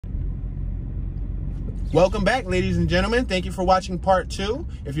Welcome back, ladies and gentlemen. Thank you for watching part 2.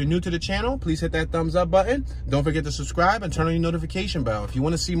 If you're new to the channel, please hit that thumbs up button. Don't forget to subscribe and turn on your notification bell. If you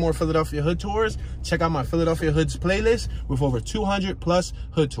want to see more Philadelphia hood tours, check out my Philadelphia Hoods playlist with over 200 plus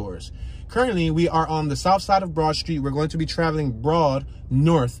hood tours. Currently, we are on the south side of Broad Street. We're going to be traveling broad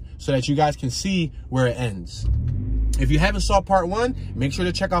north so that you guys can see where it ends. If you haven't saw part 1, make sure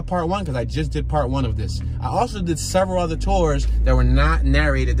to check out part 1 because I just did part 1 of this. I also did several other tours that were not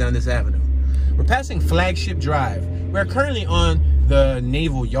narrated down this avenue. We're passing Flagship Drive. We're currently on the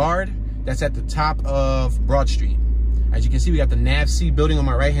Naval Yard. That's at the top of Broad Street. As you can see, we got the NAVC building on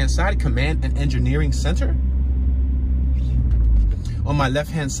my right-hand side, Command and Engineering Center. On my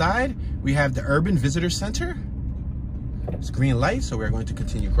left-hand side, we have the Urban Visitor Center. It's green light, so we're going to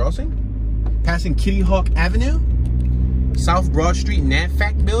continue crossing. Passing Kitty Hawk Avenue. South Broad Street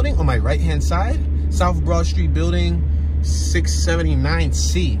NAVFAC building on my right-hand side. South Broad Street building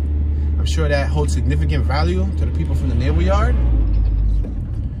 679C. I'm sure that holds significant value to the people from the Naval Yard.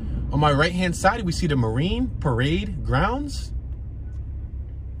 On my right-hand side, we see the Marine Parade Grounds.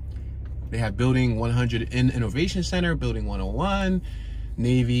 They have Building 100 Innovation Center, Building 101,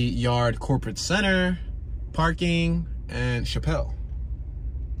 Navy Yard Corporate Center, parking, and Chappelle.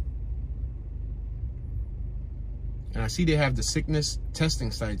 And I see they have the sickness testing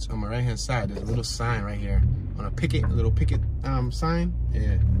sites on my right-hand side. There's a little sign right here on a picket, a little picket sign.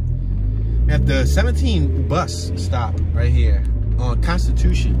 Yeah. We have the 17 bus stop right here on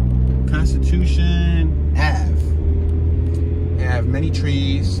Constitution Ave. We have many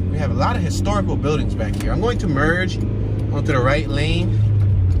trees. We have a lot of historical buildings back here. I'm going to merge onto the right lane.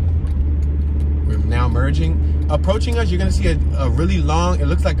 We're now merging. Approaching us, you're gonna see a really long, it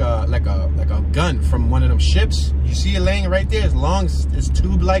looks like a gun from one of them ships. You see it laying right there. It's long, it's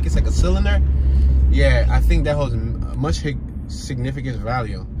tube-like, it's like a cylinder. Yeah, I think that holds much significant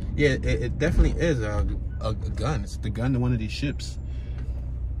value. Yeah, it definitely is a gun. It's the gun to one of these ships.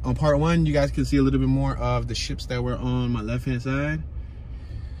 On part 1, you guys can see a little bit more of the ships that were on my left-hand side.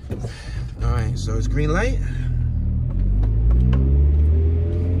 All right, so it's green light.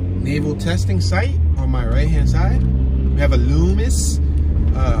 Naval testing site on my right-hand side. We have a Loomis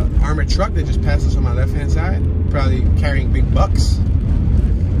armored truck that just passed us on my left-hand side, probably carrying big bucks.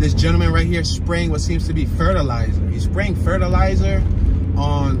 This gentleman right here spraying what seems to be fertilizer. He's spraying fertilizer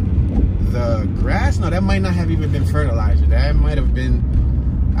on the grass. No, that might not have even been fertilizer. That might have been,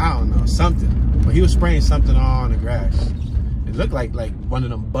 I don't know, something. But he was spraying something on the grass. It looked like one of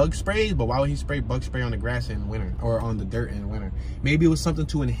them bug sprays, but why would he spray bug spray on the grass in winter or on the dirt in winter? Maybe it was something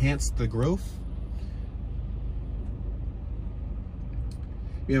to enhance the growth.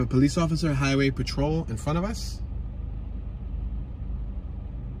 We have a police officer, highway patrol in front of us.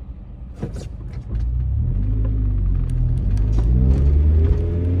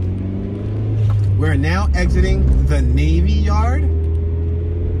 We're now exiting the Navy Yard.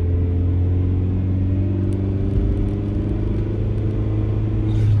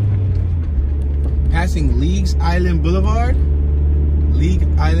 Passing Leagues Island Boulevard. League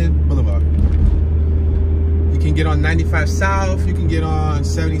Island Boulevard. You can get on 95 South, you can get on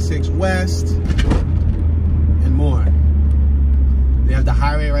 76 West, and more. They have the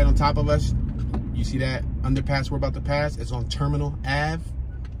highway right on top of us. You see that underpass we're about to pass? It's on Terminal Ave.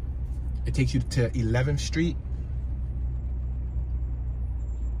 It takes you to 11th Street.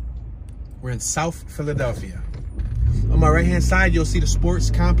 We're in South Philadelphia. On my right-hand side, you'll see the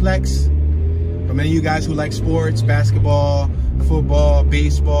sports complex. For many of you guys who like sports, basketball, football,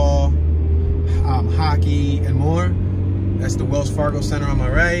 baseball, hockey, and more. That's the Wells Fargo Center on my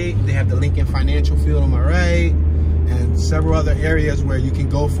right. They have the Lincoln Financial Field on my right, and several other areas where you can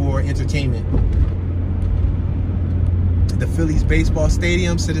go for entertainment. The Phillies baseball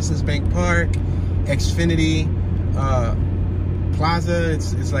stadium, Citizens Bank Park, Xfinity Plaza.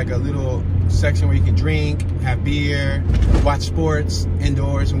 It's like a little section where you can drink, have beer, watch sports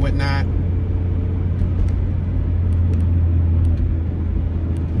indoors and whatnot.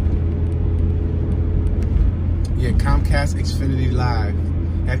 Yeah, Comcast Xfinity Live.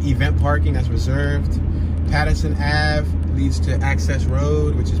 Have event parking that's reserved. Patterson Ave leads to Access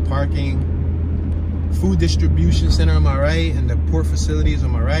Road, which is parking. Food distribution center on my right, and the port facilities on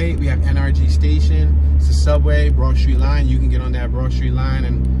my right. We have NRG station. It's a subway, Broad Street line. You can get on that Broad Street line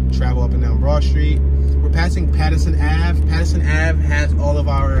and travel up and down Broad Street. We're passing Patterson Ave. Patterson Ave has all of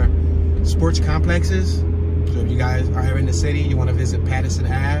our sports complexes. So if you guys are here in the city, you want to visit Patterson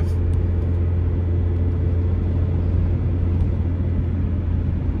Ave.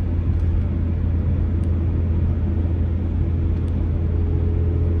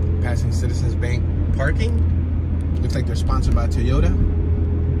 Passing Citizens Bank parking. Looks like they're sponsored by Toyota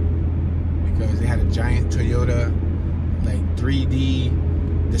because they had a Toyota like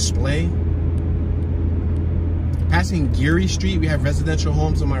 3D display. Passing Geary Street, we have residential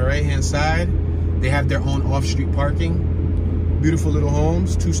homes on my right hand side. They have their own off-street parking. Beautiful little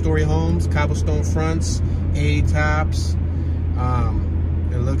homes, 2-story homes, cobblestone fronts, A-tops.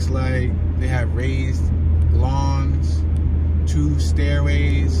 It looks like they have raised lawns, 2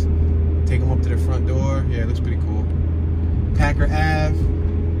 stairways. Take them up to the front door. Yeah, it looks pretty cool. Packer Ave.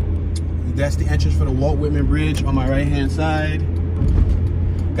 That's the entrance for the Walt Whitman Bridge on my right-hand side.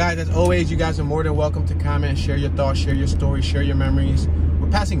 Guys, as always, you guys are more than welcome to comment, share your thoughts, share your stories, share your memories. We're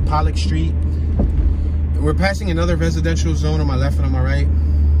passing Pollock Street. We're passing another residential zone on my left and on my right.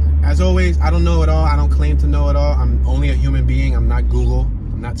 As always, I don't know it all. I don't claim to know it all. I'm only a human being. I'm not Google.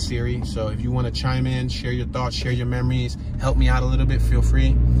 I'm not Siri. So if you want to chime in, share your thoughts, share your memories, help me out a little bit, feel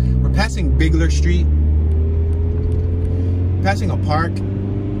free. We're passing Bigler Street. Passing a park.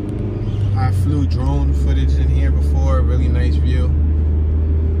 I flew drone footage in here before. Really nice view.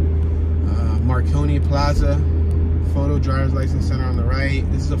 Marconi Plaza, photo driver's license center on the right.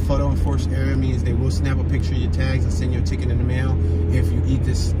 This is a photo enforced area, means they will snap a picture of your tags and send you a ticket in the mail if you eat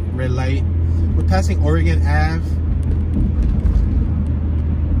this red light. We're passing Oregon Ave.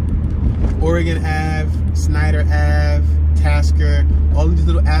 Oregon Ave, Snyder Ave, Tasker. All of these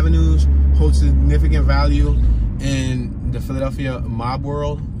little avenues hold significant value in the Philadelphia mob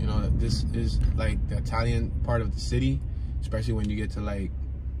world. You know, this is like the Italian part of the city, especially when you get to like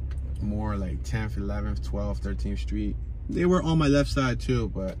more like 10th, 11th, 12th, 13th Street. They were on my left side too,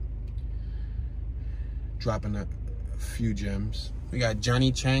 but dropping a few gems. We got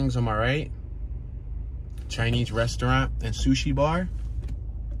Johnny Chang's on my right, Chinese restaurant and sushi bar.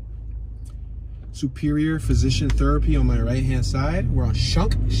 Superior Physician Therapy on my right hand side. We're on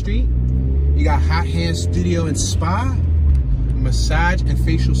Shunk Street. You got Hot Hand Studio and Spa, massage and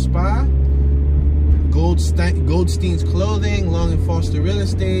facial spa. Goldstein's Clothing, Long and Foster Real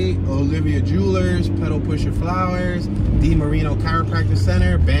Estate, Olivia Jewelers, Pedal Pusher Flowers, D Marino Chiropractic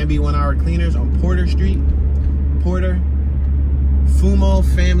Center, Bambi 1 Hour Cleaners on Porter Street, Porter, Fumo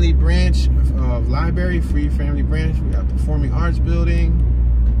Family Branch of Library, Free Family Branch. We got Performing Arts Building,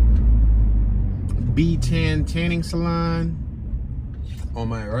 B10 Tanning Salon on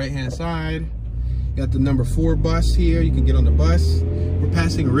my right hand side. Got the number 4 bus here. You can get on the bus. We're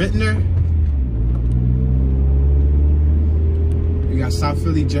passing Rittner. We got South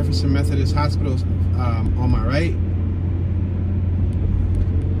Philly Jefferson Methodist Hospital on my right.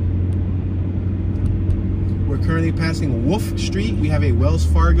 We're currently passing Wolf Street. We have a Wells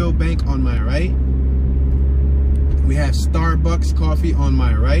Fargo Bank on my right. We have Starbucks Coffee on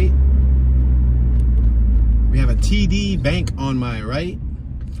my right. We have a TD Bank on my right.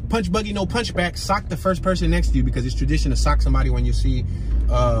 Punch buggy, no punchback. Sock the first person next to you, because it's tradition to sock somebody when you see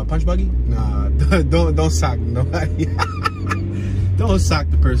punch buggy. Nah, don't sock nobody. Don't sock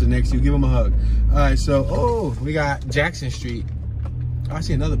the person next to you. Give them a hug. All right, so, we got Jackson Street. Oh, I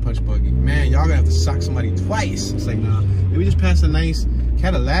see another punch buggy. Man, y'all gonna have to sock somebody twice. It's like, nah. We just passed a nice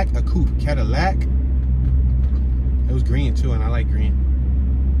Cadillac, a coupe Cadillac. It was green too, and I like green.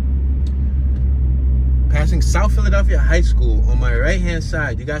 Passing South Philadelphia High School on my right-hand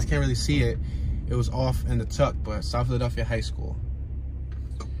side. You guys can't really see it. It was off in the tuck, but South Philadelphia High School.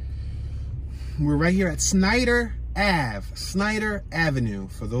 We're right here at Snyder Avenue,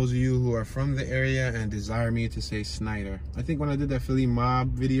 for those of you who are from the area and desire me to say Snyder. I think when I did that Philly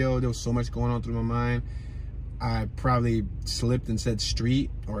mob video, there was so much going on through my mind, I probably slipped and said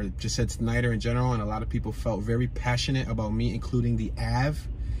street, or just said Snyder in general, and a lot of people felt very passionate about me including the Ave.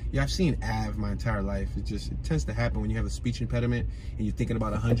 Yeah, I've seen Ave my entire life. It tends to happen when you have a speech impediment and you're thinking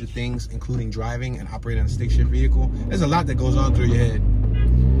about 100 things, including driving and operating a stick shift vehicle. There's a lot that goes on through your head.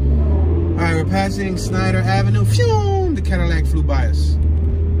 All right, we're passing Snyder Avenue. Phew, the Cadillac flew by us.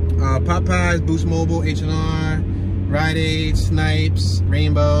 Popeyes, Boost Mobile, H&R, Rite Aid, Snipes,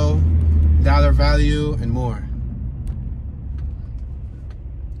 Rainbow, Dollar Value, and more.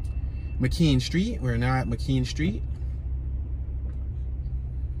 McKean Street. We're now at McKean Street.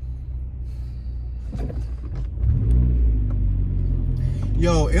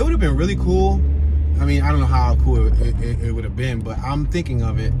 Yo, it would have been really cool. I mean, I don't know how cool it would have been, but I'm thinking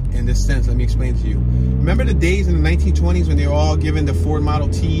of it in this sense. Let me explain to you. Remember the days in the 1920s when they were all given the Ford Model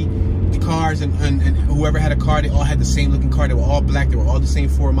T cars, and whoever had a car, they all had the same looking car. They were all black. They were all the same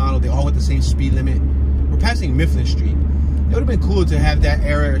Ford model. They all with the same speed limit. We're passing Mifflin Street. It would have been cool to have that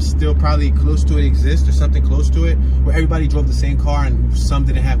era still probably close to it exist, or something close to it, where everybody drove the same car and some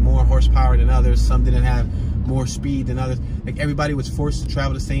didn't have more horsepower than others, some didn't have more speed than others. Like everybody was forced to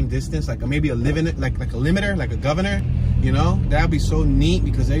travel the same distance, like maybe a limiter, like a limiter, like a governor. You know, that'd be so neat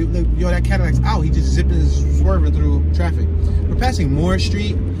because they, yo, that Cadillac's out. He just zipping and swerving through traffic. We're passing Moore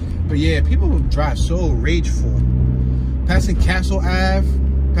Street, but yeah, people will drive so rageful. Passing Castle Ave,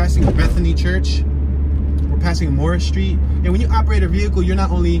 passing Bethany Church. We're passing Moore Street. And when you operate a vehicle, you're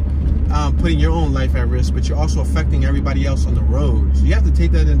not only putting your own life at risk, but you're also affecting everybody else on the road. So you have to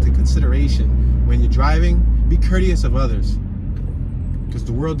take that into consideration when you're driving. Be courteous of others, because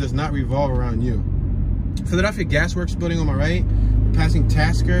the world does not revolve around you. Philadelphia Gas Works building on my right. We're passing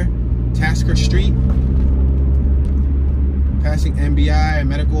Tasker Street. Passing MBI,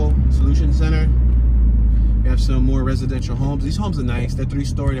 Medical Solutions Center. We have some more residential homes. These homes are nice. They're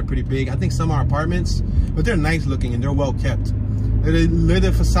 3-story, they're pretty big. I think some are apartments, but they're nice looking and they're well kept. They're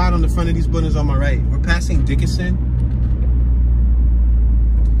the facade on the front of these buildings on my right. We're passing Dickinson,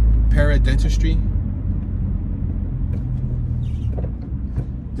 Dentistry.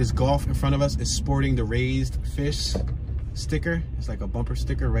 This Golf in front of us is sporting the raised fish sticker. It's like a bumper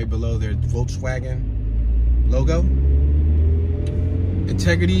sticker right below their Volkswagen logo.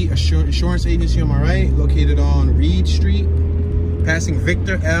 Integrity Insurance Agency on my right, located on Reed Street. Passing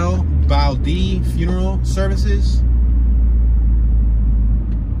Victor L. Baldi Funeral Services.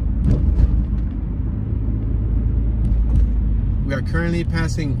 We are currently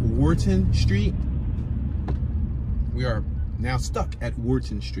passing Wharton Street. We are now stuck at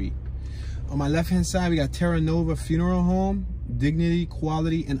Wharton Street. On my left hand side, we got Terra Nova Funeral Home, Dignity,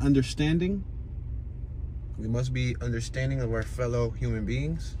 Quality, and Understanding. We must be understanding of our fellow human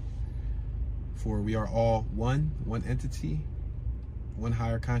beings, for we are all one entity, one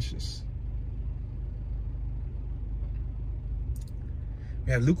higher conscious.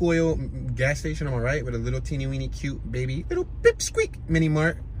 We have Luke Oil gas station on my right with a little teeny weeny cute baby, little pip squeak mini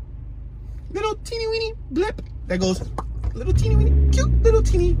mart. Little teeny weeny blip that goes little teeny weeny cute little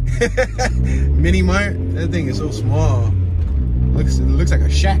teeny mini mart. That thing is so small. It looks like a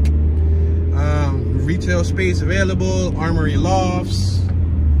shack. Retail space available, Armory Lofts,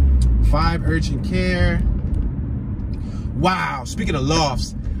 5 Urgent Care. Wow, speaking of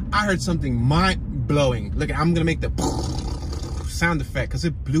lofts, I heard something mind-blowing. Look, I'm gonna make the sound effect because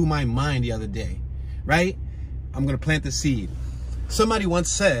it blew my mind the other day, right? I'm gonna plant the seed. Somebody once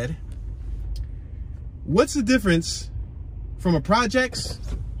said, what's the difference from a projects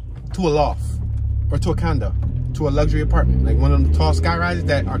to a loft or to a condo, to a luxury apartment, like one of the tall sky rises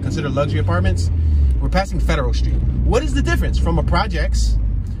that are considered luxury apartments? We're passing Federal Street. What is the difference from a projects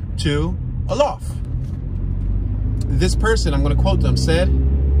to a loft? This person, I'm going to quote them, said,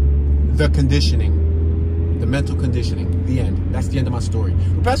 the conditioning, the mental conditioning, the end. That's the end of my story.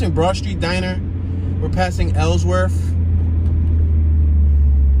 We're passing Broad Street Diner. We're passing Ellsworth.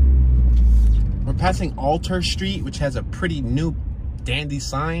 We're passing Alter Street, which has a pretty new dandy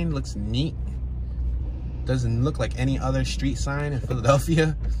sign. Looks neat. Doesn't look like any other street sign in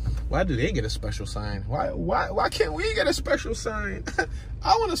Philadelphia. Why do they get a special sign? Why can't we get a special sign?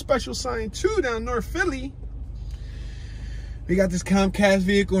 I want a special sign too down North Philly. We got this Comcast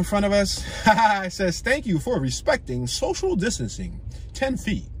vehicle in front of us. It says, thank you for respecting social distancing. 10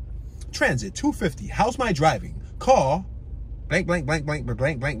 feet. Transit 250. How's my driving? Call blank, blank, blank, blank,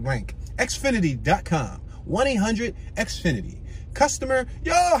 blank, blank, blank. Xfinity.com. 1-800-XFINITY. Customer,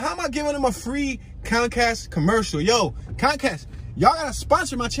 yo, how am I giving them a free Comcast commercial? Yo, Comcast, y'all gotta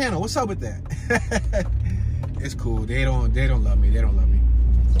sponsor my channel. What's up with that? It's cool. They don't love me. They don't love me.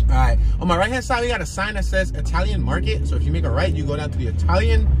 All right. On my right hand side, we got a sign that says Italian Market. So if you make a right, you go down to the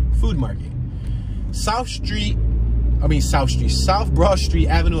Italian Food Market. South Broad Street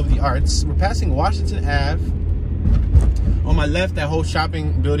Avenue of the Arts. We're passing Washington Ave. On my left, that whole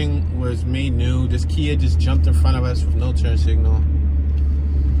shopping building was made new. This Kia just jumped in front of us with no turn signal.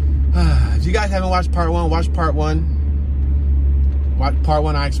 If you guys haven't watched part 1, watch part 1. Part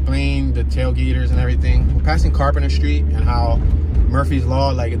 1, I explained the tailgaters and everything. We're passing Carpenter Street and how Murphy's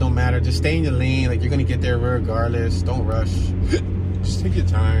Law, like, it don't matter. Just stay in your lane. Like, you're going to get there regardless. Don't rush. Just take your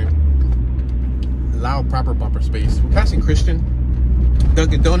time. Allow proper bumper space. We're passing Christian.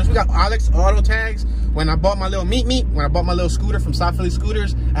 Dunkin' Donuts. We got Alex Auto Tags. When I bought my little when I bought my little scooter from South Philly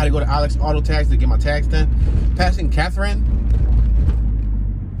Scooters, I had to go to Alex Auto Tags to get my tags done. Passing Catherine.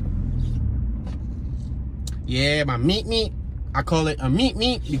 Yeah, my meet. I call it a meet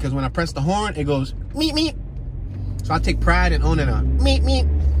because when I press the horn, it goes meet. So I take pride in owning a meet.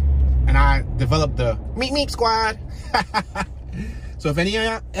 And I developed the meet squad. So if any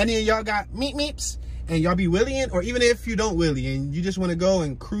of y'all got meeps, and y'all be willing, or even if you don't willy and you just want to go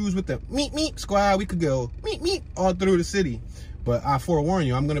and cruise with the meet squad, we could go meet all through the city. But I forewarn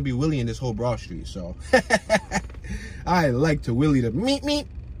you, I'm gonna be wheeling this whole Broad Street, so I like to wheelie the meet.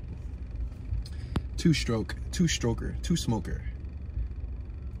 Two-stroker, two-smoker.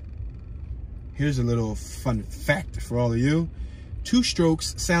 Here's a little fun fact for all of you. Two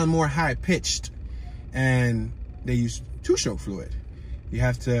strokes sound more high-pitched, and they use two-stroke fluid. You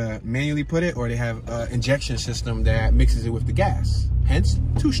have to manually put it, or they have an injection system that mixes it with the gas. Hence,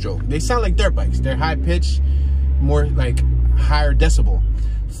 two-stroke. They sound like dirt bikes. They're high-pitched, more like higher decibel.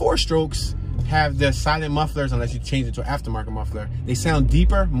 Four strokes have the silent mufflers, unless you change it to an aftermarket muffler. They sound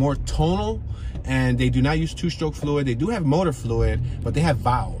deeper, more tonal, and they do not use two-stroke fluid. They do have motor fluid, but they have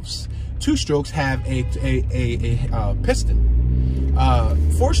valves. Two strokes have a piston.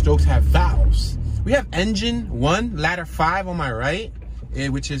 Four strokes have valves. We have engine 1, ladder 5 on my right,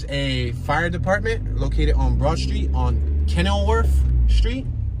 which is a fire department located on Broad Street on Kenilworth Street.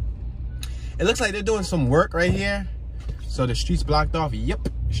 It looks like they're doing some work right here. So the street's blocked off. Yep,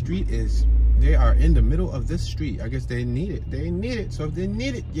 they are in the middle of this street. I guess they need it. They need it. So if they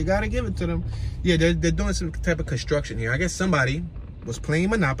need it, you gotta give it to them. Yeah, they're doing some type of construction here. I guess somebody was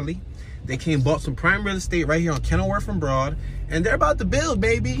playing Monopoly. They came bought some prime real estate right here on Kenilworth and Broad, and they're about to build,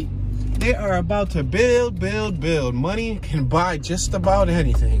 baby. They are about to build. Money can buy just about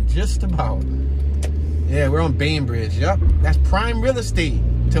anything, just about. Yeah, we're on Bainbridge. Yep, that's prime real estate.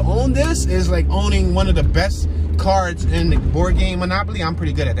 To own this is like owning one of the best cards in the board game Monopoly. I'm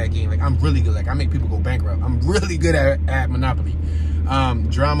pretty good at that game. Like, I'm really good. Like, I make people go bankrupt. I'm really good at Monopoly.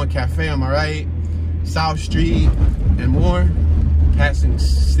 Drama Cafe on my right, South Street, and more. Passing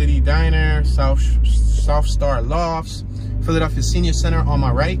City Diner, South Star Lofts, Philadelphia Senior Center on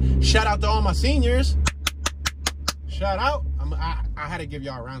my right. Shout out to all my seniors. Shout out. I had to give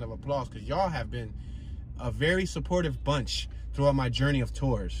y'all a round of applause because y'all have been a very supportive bunch throughout my journey of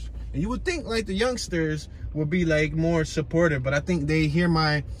tours. And you would think like the youngsters would be like more supportive, but I think they hear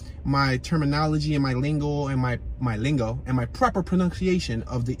my terminology and my lingo and my proper pronunciation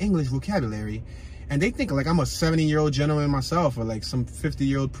of the English vocabulary, and they think like I'm a 70-year-old gentleman myself, or like some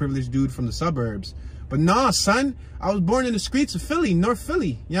 50-year-old privileged dude from the suburbs. But nah, son, I was born in the streets of Philly, North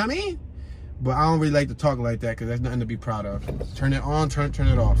Philly. You know what I mean? But I don't really like to talk like that because there's nothing to be proud of. Turn it on, turn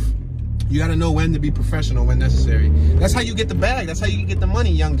it off. You got to know when to be professional, when necessary. That's how you get the bag. That's how you get the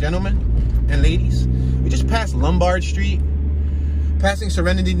money, young gentlemen and ladies. We just passed Lombard Street, passing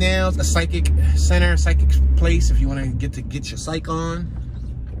Serenity Nails, a psychic center, psychic place if you want to get your psych on.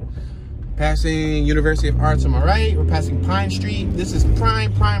 Passing University of Arts on my right. We're passing Pine Street. This is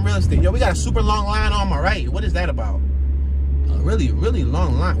prime real estate. Yo, we got a super long line on my right. What is that about? A really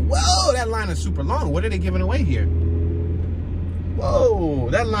long line. Whoa, that line is super long. What are they giving away here? Whoa,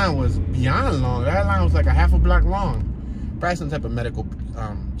 that line was beyond long. That line was like a half a block long. Probably some type of medical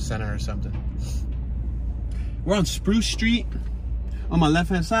center or something. We're on Spruce Street. On my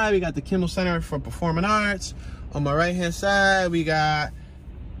left-hand side, we got the Kimmel Center for Performing Arts. On my right-hand side, we got,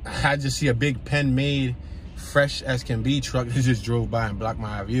 I just see a big Penn made fresh as can be truck that just drove by and blocked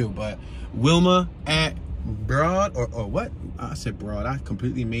my view. But Wilma at Broad, or what? I said Broad. I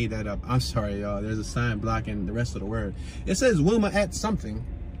completely made that up. I'm sorry, y'all. There's a sign blocking the rest of the word. It says Wilma at something.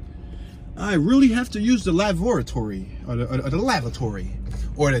 I really have to use the laboratory, or the lavatory,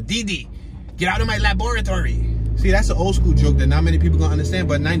 or the DD. Get out of my laboratory. See, that's an old school joke that not many people gonna understand,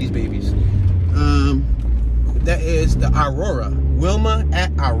 but 90s babies. That is the Aurora. Wilma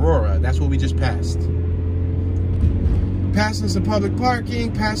at Aurora. That's what we just passed. Passing some public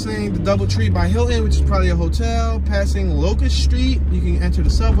parking, passing the Doubletree by Hilton, which is probably a hotel, passing Locust Street, you can enter the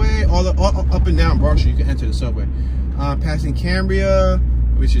subway, all up and down Broad Street, you can enter the subway. Passing Cambria,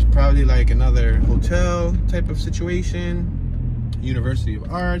 which is probably like another hotel type of situation. University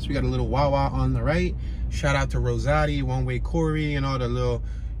of Arts, we got a little Wawa on the right. Shout out to Rosati, One Way Corey, and all the little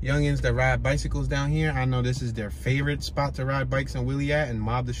youngins that ride bicycles down here. I know this is their favorite spot to ride bikes and wheelie at and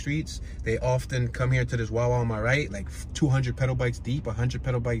mob the streets. They often come here to this Wawa on my right, like 200 pedal bikes deep, 100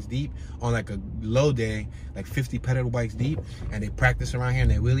 pedal bikes deep, on like a low day, like 50 pedal bikes deep, and they practice around here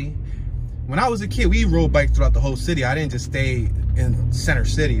and they wheelie. When I was a kid, we rode bikes throughout the whole city. I didn't just stay in Center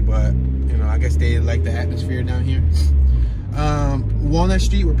City, but you know, I guess they like the atmosphere down here. Walnut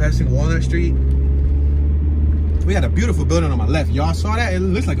Street, we're passing Walnut Street. We got a beautiful building on my left. Y'all saw that? It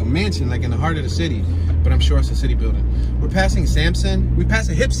looks like a mansion, like in the heart of the city, but I'm sure it's a city building. We're passing Sampson. We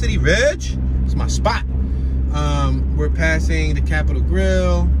passing Hip City Ridge. It's my spot. We're passing the Capitol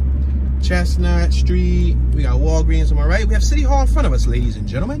Grill, Chestnut Street. We got Walgreens on my right. We have City Hall in front of us, ladies and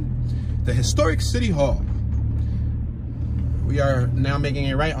gentlemen. The historic City Hall. We are now making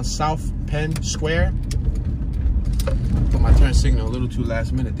it right on South Penn Square. Put my turn signal a little too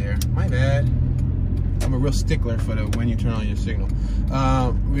last minute there. My bad. I'm a real stickler for the when you turn on your signal.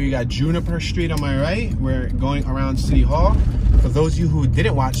 We got Juniper Street on my right. We're going around City Hall. For those of you who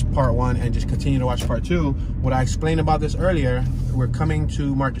didn't watch part 1 and just continue to watch part 2, what I explained about this earlier, we're coming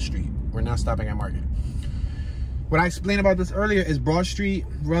to Market Street. We're not stopping at Market. What I explained about this earlier is Broad Street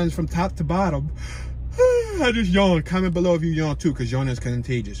runs from top to bottom. I just yawned. Comment below if you yawn too, because yawning is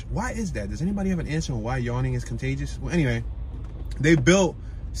contagious. Why is that? Does anybody have an answer on why yawning is contagious? Well, anyway, they built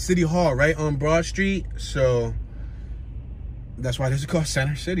City Hall right on Broad Street, so that's why this is called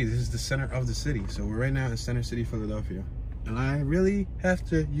Center City. This is the center of the city. So we're right now in Center City, Philadelphia. And I really have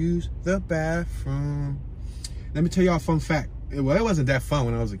to use the bathroom. Let me tell y'all a fun fact. Well, it wasn't that fun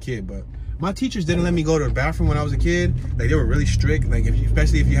when I was a kid, but my teachers didn't let me go to the bathroom when I was a kid. Like, they were really strict. Like,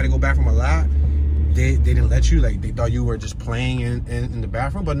 especially if you had to go bathroom a lot, they didn't let you. Like, they thought you were just playing in the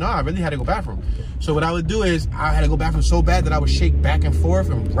bathroom. But no, I really had to go bathroom. So what I would do is I had to go bathroom so bad that I would shake back and forth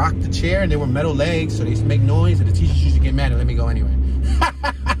and rock the chair. And they were metal legs, so they used to make noise. And the teachers used to get mad and let me go anyway.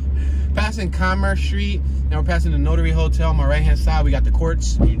 Passing Commerce Street. Now we're passing the Notary Hotel on my right-hand side. We got the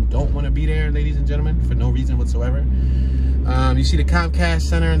courts. You don't want to be there, ladies and gentlemen, for no reason whatsoever. You see the Comcast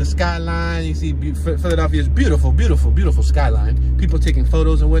Center and the skyline. You see Philadelphia's beautiful, beautiful, beautiful skyline. People taking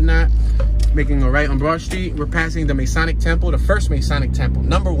photos and whatnot. Making a right on Broad Street. We're passing the Masonic Temple, the first Masonic Temple,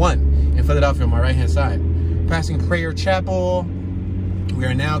 #1 in Philadelphia on my right-hand side. Passing Prayer Chapel. We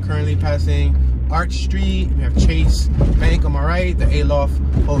are now currently passing Arch Street. We have Chase Bank on my right, the Aloft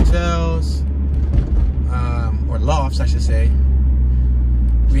Hotels, or lofts, I should say.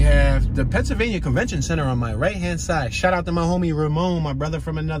 We have the Pennsylvania Convention Center on my right-hand side. Shout out to my homie Ramon, my brother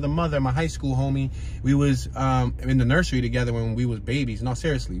from another mother, my high school homie. We was in the nursery together when we was babies. No,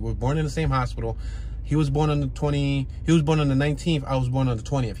 seriously, we were born in the same hospital. He was born on the 19th. I was born on the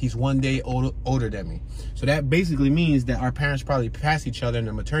 20th. He's 1 day older than me. So that basically means that our parents probably passed each other in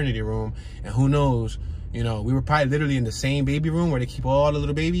the maternity room. And who knows, you know, we were probably literally in the same baby room where they keep all the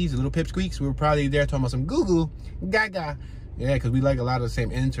little babies, the little pipsqueaks. We were probably there talking about some goo-goo, gaga. Yeah, because we like a lot of the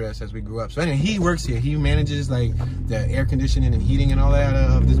same interests as we grew up. So anyway, he works here. He manages like the air conditioning and heating and all that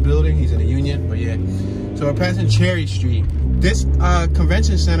of this building. He's in a union, but yeah. So we're passing Cherry Street. This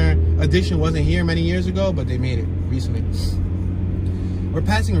convention center addition wasn't here many years ago, but they made it recently. We're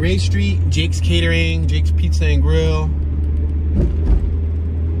passing Ray Street, Jake's Catering, Jake's Pizza and Grill.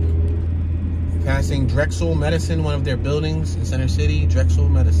 Passing Drexel Medicine, one of their buildings in Center City, Drexel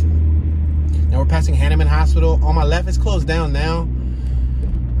Medicine. Now we're passing Hanneman Hospital. On my left, it's closed down now.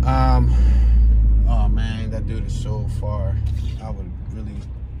 Oh man, that dude is so far. I would really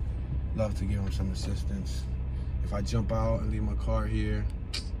love to give him some assistance. If I jump out and leave my car here,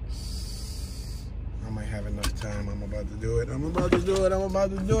 I might have enough time. I'm about to do it. I'm about to do it. I'm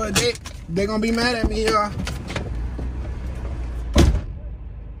about to do it. They're gonna be mad at me, y'all.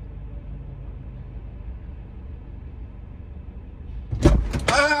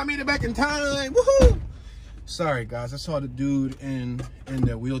 I made it back in time. Woohoo! Sorry guys, I saw the dude in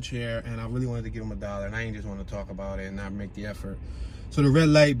the wheelchair and I really wanted to give him $1 and I ain't just want to talk about it and not make the effort. So the red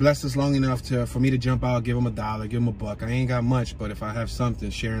light blessed us long enough for me to jump out, give him $1, give him a buck. I ain't got much, but if I have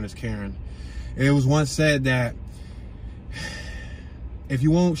something, sharing is caring. It was once said that if you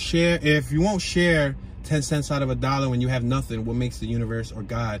won't share 10 cents out of $1 when you have nothing, what makes the universe or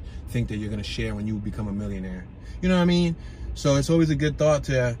God think that you're gonna share when you become a millionaire? You know what I mean? So it's always a good thought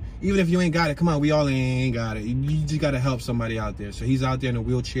to, even if you ain't got it, come on, we all ain't got it. You just got to help somebody out there. So he's out there in a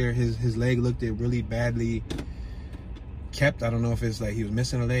wheelchair. His leg looked really badly kept. I don't know if it's like he was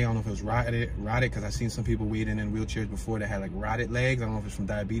missing a leg. I don't know if it was rotted, because I've seen some people waiting in wheelchairs before that had like rotted legs. I don't know if it's from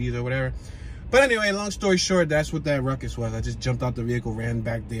diabetes or whatever. But anyway, long story short, that's what that ruckus was. I just jumped out the vehicle, ran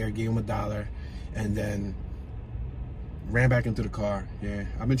back there, gave him $1, and then ran back into the car. Yeah,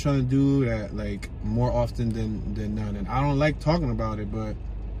 I've been trying to do that like more often than none, and I don't like talking about it, but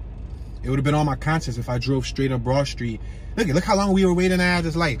it would have been on my conscience if I drove straight up Broad Street. Look how long we were waiting at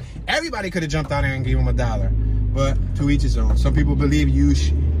this light. Everybody could have jumped out there and gave him $1, but to each his own. Some people believe you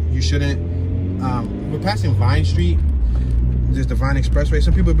shouldn't. We're passing Vine Street, just the Vine Expressway.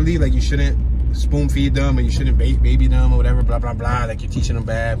 Some people believe like you shouldn't spoon feed them or you shouldn't baby them or whatever, blah blah blah, like you're teaching them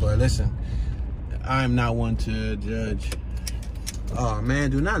bad. But listen, I'm not one to judge. Oh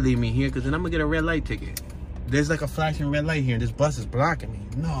man, do not leave me here, because then I'm gonna get a red light ticket. There's like a flashing red light here and this bus is blocking me.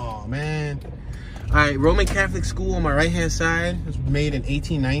 No, man. All right, Roman Catholic school on my right-hand side. It was made in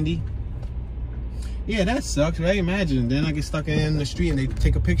 1890. Yeah, that sucks, right? Imagine, then I get stuck in the street and they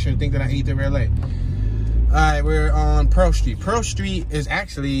take a picture and think that I ate the red light. All right, we're on Pearl Street. Pearl Street is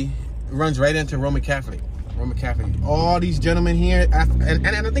actually, runs right into Roman Catholic. Roman Catholic. All these gentlemen here, and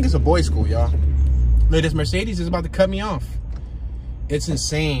I think it's a boys' school, y'all. Look, this Mercedes is about to cut me off. It's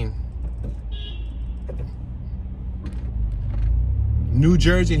insane. New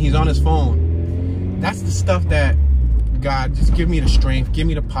Jersey, and he's on his phone. That's the stuff that, God, just give me the strength, give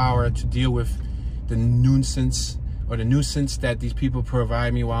me the power to deal with the nuisance that these people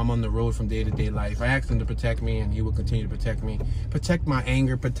provide me while I'm on the road from day-to-day life. I asked him to protect me, and he will continue to protect me. Protect my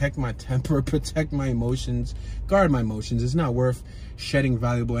anger, protect my temper, protect my emotions, guard my emotions. It's not worth shedding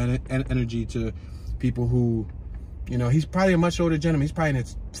valuable energy to people who, you know, he's probably a much older gentleman. He's probably in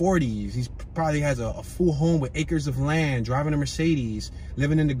his 40s. He probably has a full home with acres of land, driving a Mercedes,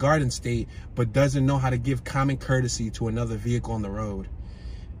 living in the Garden State, but doesn't know how to give common courtesy to another vehicle on the road.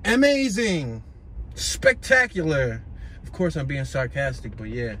 Amazing. Spectacular. Of course, I'm being sarcastic, but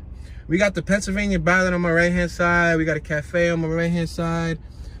yeah. We got the Pennsylvania Ballot on my right-hand side. We got a cafe on my right-hand side.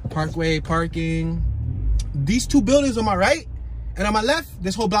 Parkway parking. These two buildings on my right and on my left,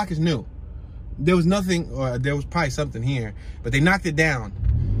 this whole block is new. There was nothing, or there was probably something here, but they knocked it down.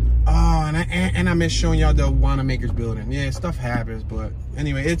 Oh, and I miss showing y'all the Wanamaker's building. Yeah, stuff happens, but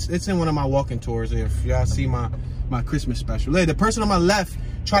anyway, it's in one of my walking tours. If y'all see my Christmas special. Look, the person on my left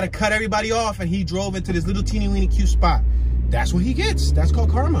tried to cut everybody off, and he drove into this little teeny weeny cute spot. That's what he gets. That's called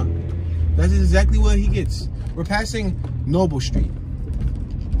karma. That's exactly what he gets. We're passing Noble Street.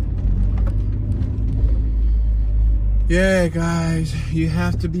 Yeah, guys, you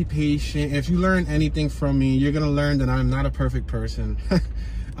have to be patient. If you learn anything from me, you're gonna learn that I'm not a perfect person.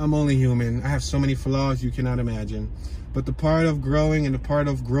 I'm only human. I have so many flaws you cannot imagine. But the part of growing and the part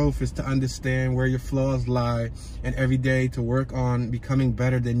of growth is to understand where your flaws lie, and every day to work on becoming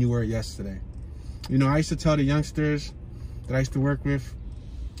better than you were yesterday. You know, I used to tell the youngsters that I used to work with,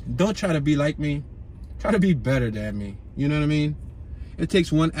 don't try to be like me, try to be better than me. You know what I mean? It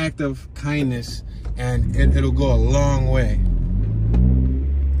takes one act of kindness, and it'll go a long way.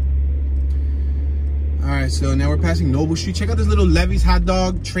 All right, so now we're passing Noble Street. Check out this little Levy's hot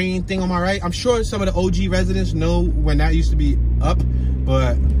dog train thing on my right. I'm sure some of the OG residents know when that used to be up,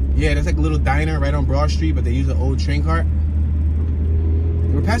 but yeah, there's like a little diner right on Broad Street, but they use an old train cart.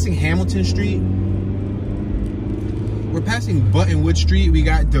 We're passing Hamilton Street. We're passing Buttonwood Street. We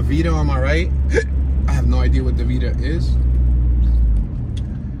got DeVita on my right. I have no idea what DeVita is.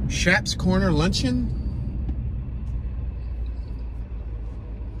 Shap's Corner Luncheon.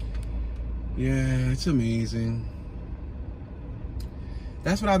 Yeah, it's amazing.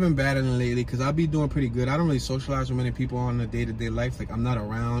 That's what I've been battling lately, because I'll be doing pretty good. I don't really socialize with many people on a day-to-day life. Like, I'm not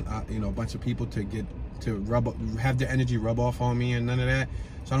around, you know, a bunch of people to have their energy rub off on me and none of that.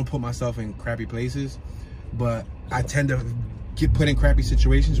 So I don't put myself in crappy places. But I tend to get put in crappy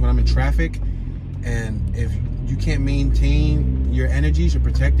situations when I'm in traffic. And if you can't maintain your energies or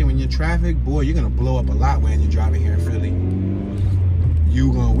protect it when you're in traffic, boy, you're going to blow up a lot when you're driving here in Philly.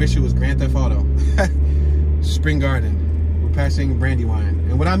 You're going to wish it was Grand Theft Auto. Spring Garden. We're passing Brandywine.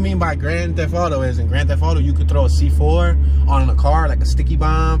 And what I mean by Grand Theft Auto is, in Grand Theft Auto, you could throw a C4 on a car, like a sticky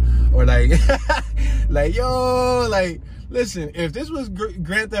bomb, or like, like, yo, like, listen, if this was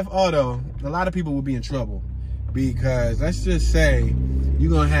Grand Theft Auto, a lot of people would be in trouble. Because let's just say you're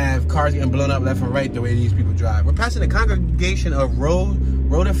going to have cars getting blown up left and right the way these people drive. We're passing the congregation of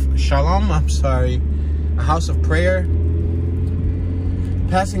Rodef Shalom, I'm sorry, a house of prayer.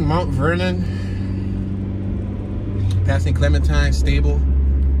 Passing Mount Vernon. Passing Clementine Stable.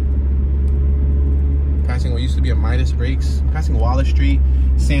 Passing what used to be a Midas Breaks. Passing Wallace Street.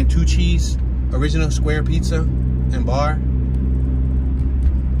 Santucci's Original Square Pizza and Bar.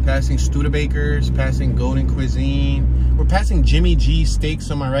 Passing Studebaker's. Passing Golden Cuisine. We're passing Jimmy G's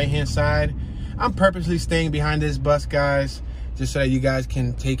Steaks on my right-hand side. I'm purposely staying behind this bus, guys, just so that you guys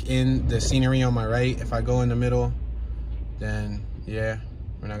can take in the scenery on my right. If I go in the middle, then, yeah,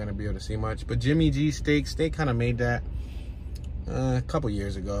 we're not going to be able to see much. But Jimmy G's Steaks, they kind of made that a couple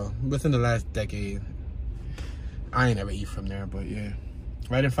years ago, within the last decade. I ain't never eat from there, but yeah.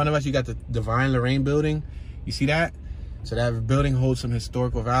 Right in front of us, you got the Divine Lorraine building. You see that? So that building holds some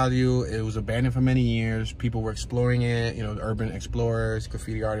historical value. It was abandoned for many years. People were exploring it. You know, the urban explorers,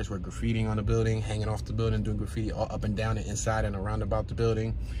 graffiti artists were graffitiing on the building, hanging off the building, doing graffiti all up and down and inside and around about the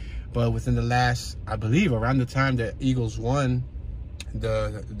building. But within the last, I believe, around the time that Eagles won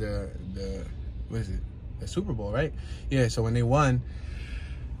the what is it? The Super Bowl, right? Yeah, so when they won,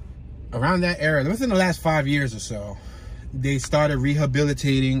 around that era, within the last 5 years or so, they started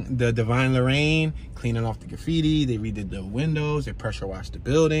rehabilitating the Divine Lorraine, cleaning off the graffiti. They redid the windows. They pressure washed the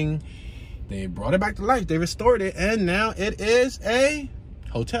building. They brought it back to life. They restored it. And now it is a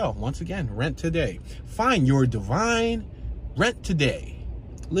hotel. Once again, rent today. Find your Divine, rent today.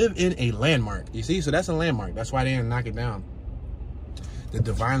 Live in a landmark. You see? So that's a landmark. That's why they didn't knock it down. The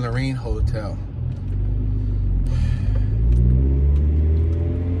Divine Lorraine Hotel.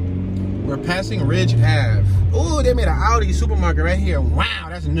 We're passing Ridge Ave. Ooh, they made an Audi supermarket right here. Wow,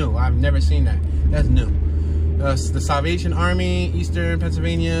 that's new. I've never seen that. That's new. The Salvation Army, Eastern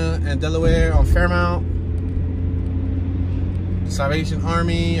Pennsylvania and Delaware on Fairmount. Salvation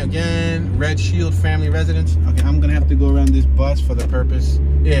Army again. Red Shield Family Residence. Okay, I'm gonna have to go around this bus for the purpose.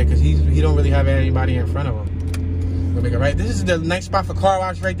 Yeah, because he don't really have anybody in front of him. We'll make it right. This is the nice spot for car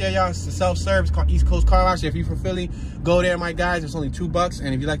wash right there, y'all. It's the self-serve. It's called East Coast Car Wash. If you're from Philly, go there, my guys. It's only $2.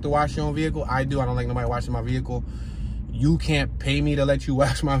 And if you like to wash your own vehicle, I do. I don't like nobody washing my vehicle. You can't pay me to let you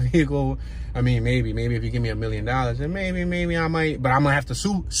wash my vehicle. I mean, maybe if you give me $1 million, then maybe I might, but I'm gonna have to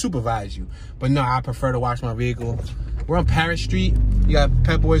supervise you. But no, I prefer to wash my vehicle. We're on Paris Street. You got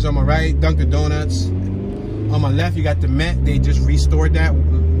Pep Boys on my right, Dunkin' Donuts. On my left, you got the Met. They just restored that.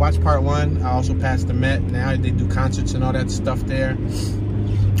 Watch part 1. I also passed the Met. Now they do concerts and all that stuff there.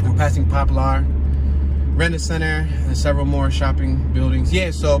 We're passing Poplar, Rent a Center, and several more shopping buildings.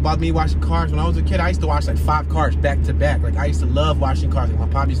 Yeah, so about me washing cars. When I was a kid, I used to wash like 5 cars back to back. Like I used to love washing cars. Like my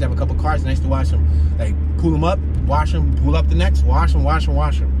pop used to have a couple cars and I used to wash them. Like pull them up, wash them, pull up the next, wash them, wash them,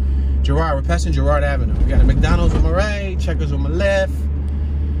 wash them. Girard, we're passing Girard Avenue. We got a McDonald's on my right, Checkers on my left,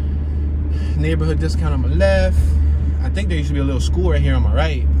 neighborhood discount on my left. I think there used to be a little school right here on my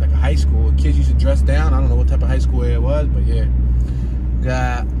right, like a high school. Kids used to dress down. I don't know what type of high school it was, but yeah.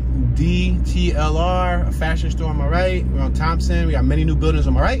 Got DTLR, a fashion store on my right. We're on Thompson. We got many new buildings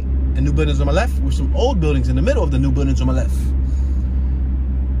on my right and new buildings on my left, with some old buildings in the middle of the new buildings on my left.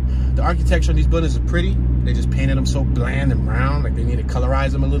 The architecture on these buildings is pretty. They just painted them so bland and brown, like they need to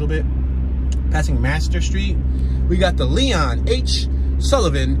colorize them a little bit. Passing Master Street, we got the Leon H.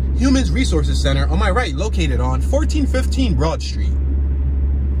 Sullivan Human Resources Center on my right, located on 1415 Broad Street.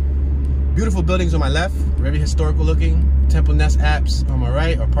 Beautiful buildings on my left, very historical looking. Temple Nest Apps on my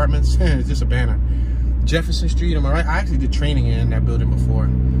right, apartments. It's just a banner. Jefferson Street on my right. I actually did training in that building before,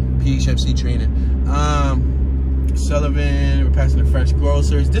 PHFC training. Sullivan, we're passing the Fresh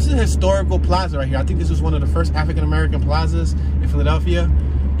Grocers. This is a historical plaza right here. I think this was one of the first African-American plazas in Philadelphia.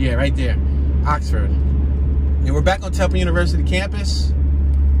 Yeah, right there, Oxford. And we're back on Temple University campus.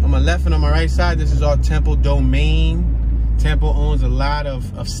 On my left and on my right side, this is all Temple domain. Temple owns a lot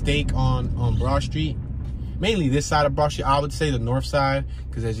of stake on Broad Street. Mainly this side of Broad Street, I would say the north side,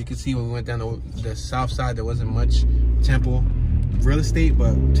 because as you can see when we went down the south side, there wasn't much Temple real estate,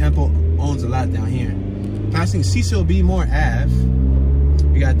 but Temple owns a lot down here. Passing Cecil B. Moore Ave,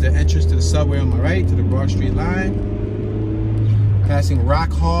 we got the entrance to the subway on my right, to the Broad Street line. Passing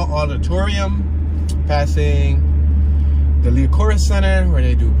Rock Hall Auditorium. Passing the Leocora Center, where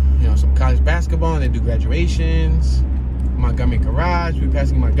they do, some college basketball and they do graduations. Montgomery Garage, we're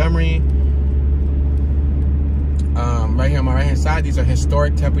passing Montgomery. Right here on my right hand side, these are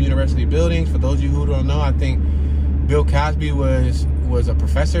historic Temple University buildings. For those of you who don't know, I think Bill Cosby was a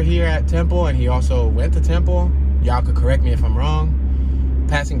professor here at Temple, and he also went to Temple. Y'all could correct me if I'm wrong.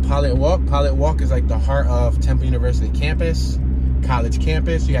 Passing Pollitt Walk. Pollitt Walk is like the heart of Temple University campus. College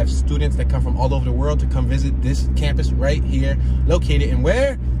campus. You have students that come from all over the world to come visit this campus right here, located in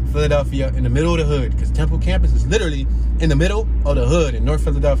where? Philadelphia, in the middle of the hood, because Temple campus is literally in the middle of the hood in North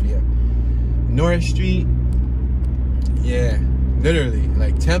Philadelphia. North Street, yeah, literally,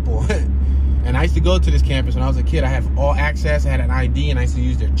 like Temple. And I used to go to this campus when I was a kid. I have all access. I had an ID, and I used to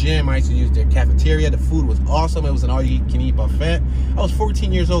use their gym. I used to use their cafeteria. The food was awesome. It was an all-you-can-eat buffet. I was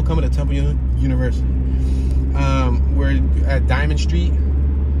 14 years old coming to Temple University. We're at Diamond Street,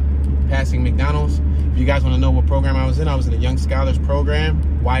 passing McDonald's. If you guys want to know what program I was in the Young Scholars Program,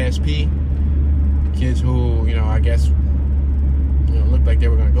 YSP. Kids who, I guess, looked like they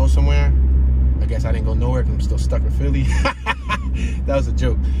were going to go somewhere. I guess I didn't go nowhere because I'm still stuck in Philly. That was a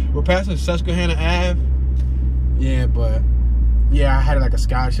joke. We're passing Susquehanna Ave. Yeah, but, yeah, I had like a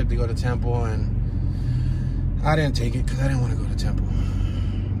scholarship to go to Temple, and I didn't take it because I didn't want to go to Temple.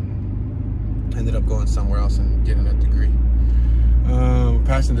 Ended up going somewhere else and getting a degree.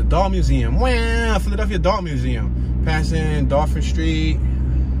 Passing the Doll Museum. Wow, Philadelphia Doll Museum. Passing Dolphin Street.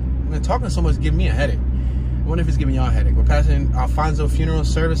 Man, talking so much is giving me a headache. I wonder if it's giving y'all a headache. We're passing Alfonso Funeral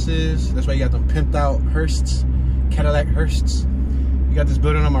Services. That's why you got them pimped out Hearsts, Cadillac Hearsts. You got this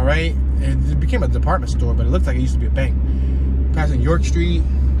building on my right. It became a department store, but it looked like it used to be a bank. Passing York Street.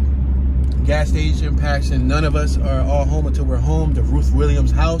 Gas station. Passing None of Us Are All Home Until We're Home. The Ruth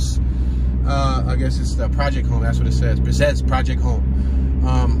Williams house. I guess it's the Project Home. That's what it says. It says Project Home.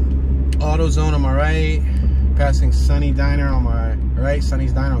 AutoZone on my right. Passing Sunny Diner on my right.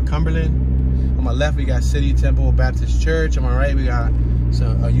 Sunny's Diner on Cumberland. On my left, we got City Temple Baptist Church. On my right, we got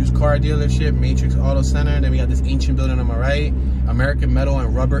a used car dealership, Matrix Auto Center. Then we got this ancient building on my right, American Metal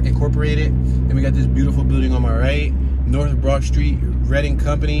and Rubber Incorporated. Then we got this beautiful building on my right, North Broad Street Reading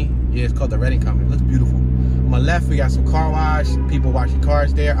Company. Yeah, it's called the Reading Company. It looks beautiful. On my left, we got some car wash. People washing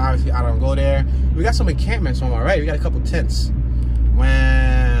cars there. Obviously, I don't go there. We got some encampments on my right. We got a couple tents.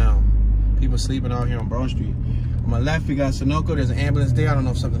 Wow. People sleeping out here on Broad Street. On my left, we got Sunoco. There's an ambulance there. I don't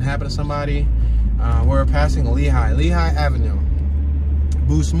know if something happened to somebody. We're passing Lehigh Avenue.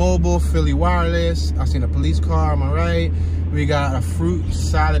 Boost Mobile, Philly Wireless. I've seen a police car on my right. We got a fruit,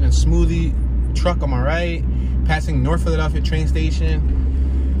 salad, and smoothie truck on my right. Passing North Philadelphia train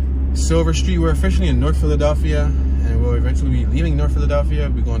station. Silver Street. We're officially in North Philadelphia, and we'll eventually be leaving North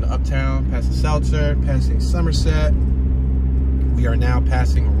Philadelphia. We're going to Uptown, passing Seltzer, passing Somerset. We are now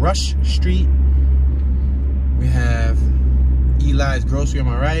passing Rush Street. We have Eli's Grocery on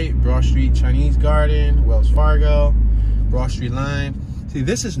my right, Broad Street Chinese Garden, Wells Fargo, Broad Street line. See,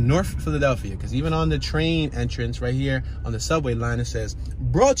 this is North Philadelphia, because even on the train entrance right here on the subway line, it says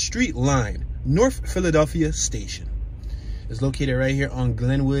Broad Street Line, North Philadelphia Station. It's located right here on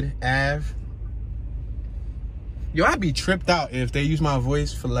Glenwood Ave. Yo, I'd be tripped out if they use my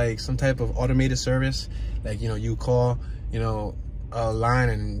voice for like some type of automated service. Like, you know, you call, you know, a line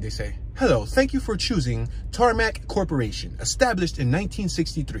and they say, "Hello, thank you for choosing Tarmac Corporation, established in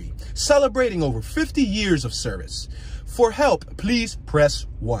 1963, celebrating over 50 years of service. For help, please press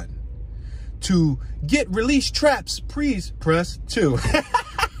 1. To get released traps, please press 2.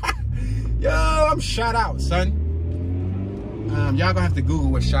 Yo, I'm shot out, son. Y'all gonna have to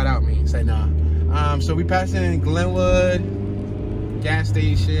Google what shot out means. Say nah. So we passing Glenwood gas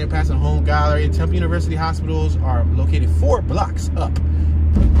station, passing Home Gallery. Temple University hospitals are located 4 blocks up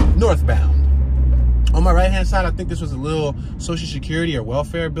northbound. On my right hand side, I think this was a little Social Security or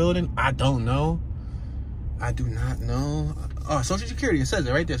welfare building. I don't know. I do not know. Oh, Social Security, it says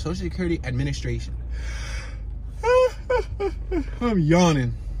it right there. Social Security Administration. I'm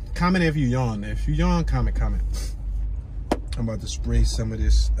yawning. Comment if you yawn. If you yawn, comment. I'm about to spray some of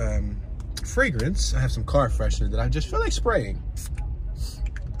this fragrance. I have some car freshener that I just feel like spraying.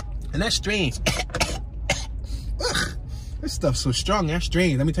 And that's strange. This stuff's so strong. That's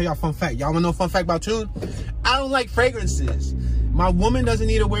strange. Let me tell y'all a fun fact. Y'all wanna know a fun fact about Tune? I don't like fragrances. My woman doesn't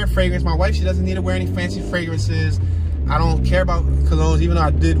need to wear fragrance. My wife, she doesn't need to wear any fancy fragrances. I don't care about colognes, even though I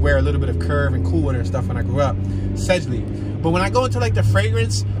did wear a little bit of Curve and Cool Water and stuff when I grew up. Sedgley. But when I go into like the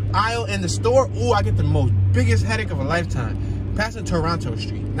fragrance aisle in the store, ooh, I get the most biggest headache of a lifetime. Passing Toronto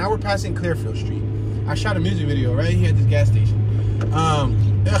Street. Now we're passing Clearfield Street. I shot a music video right here at this gas station.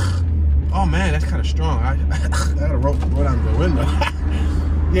 Oh man, that's kind of strong. I gotta roll down the window.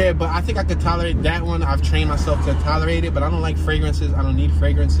 Yeah, but I think I could tolerate that one. I've trained myself to tolerate it, but I don't like fragrances. I don't need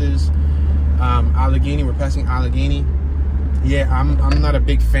fragrances. Allegheny, we're passing Allegheny. Yeah, I'm not a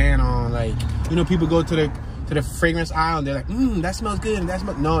big fan on, like, you know, people go to the fragrance aisle and they're like, that smells good. And that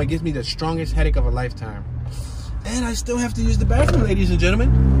smells, no, it gives me the strongest headache of a lifetime. And I still have to use the bathroom, ladies and gentlemen.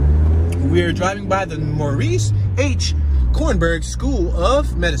 We're driving by the Maurice H. Kornberg School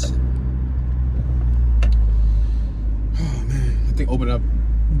of Medicine. Oh man, I think opening up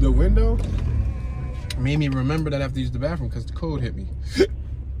the window made me remember that I have to use the bathroom because the cold hit me.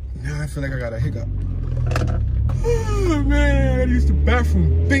 Now I feel like I got a hiccup. Oh man, I gotta use the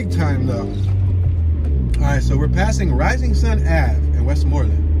bathroom big time though. Alright, so we're passing Rising Sun Ave in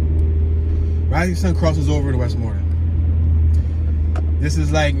Westmoreland. Rising Sun crosses over to Westmoreland. This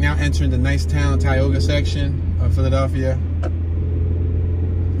is like now entering the nice town Tioga section of Philadelphia.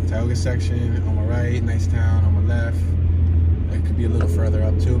 Tioga section on my right, nice town on my left. It could be a little further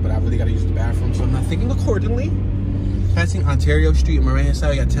up too, but I really gotta use the bathroom, so I'm not thinking accordingly. Passing Ontario Street on my right hand side,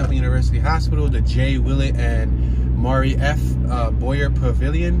 we got Temple University Hospital, the J. Willett and Maury F. Boyer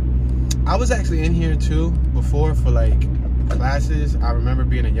Pavilion. I was actually in here too before for like classes. I remember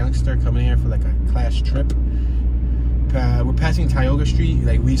being a youngster coming here for like a class trip. We're passing Tioga Street.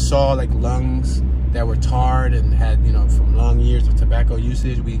 Like, we saw like lungs that were tarred and had, you know, from long years of tobacco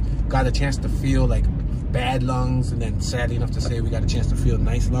usage. We got a chance to feel like bad lungs, and then sadly enough to say we got a chance to feel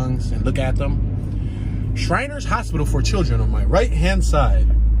nice lungs and look at them. Shriners Hospital for Children on my right hand side.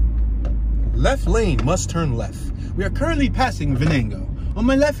 Left lane must turn left. We are currently passing Venango. On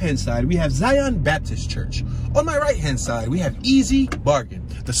my left hand side we have Zion Baptist Church. On my right hand side we have Easy Bargain,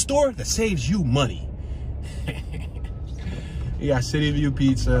 the store that saves you money. We got City View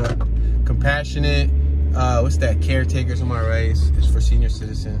Pizza, Compassionate, what's that, Caretakers on my right, it's for senior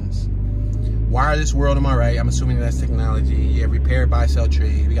citizens. Wireless World on my right, I'm assuming that's technology. Yeah, repair, buy, sell,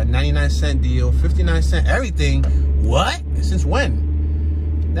 trade. We got 99-cent deal, 59-cent, everything. What? Since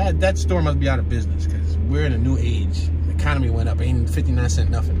when? That store must be out of business because we're in a new age. The economy went up, ain't 59-cent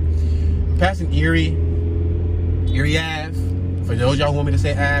nothing. Passing Erie Ave. For those y'all who want me to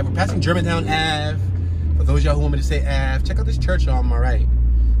say Ave, we're passing Germantown Ave. For Those y'all who want me to say Ave, check out this church on my right.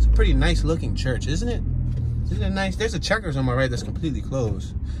 It's a pretty nice looking church, isn't it? Isn't it nice? There's a Checkers on my right that's completely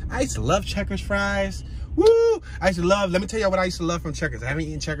closed. I used to love Checkers fries. Woo! I used to love, let me tell you what I used to love from Checkers. I haven't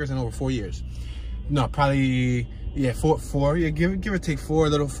eaten Checkers in over 4 years. No, probably, yeah, four. Yeah, give or take 4, a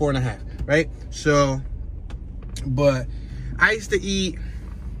little 4.5, right? So, but I used to eat,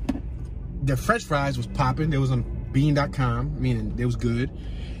 the French fries was popping. They was on bean.com, meaning they was good.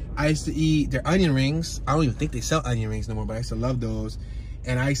 I used to eat their onion rings. I don't even think they sell onion rings no more, but I used to love those.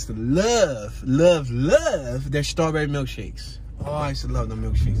 And I used to love their strawberry milkshakes. Oh, I used to love the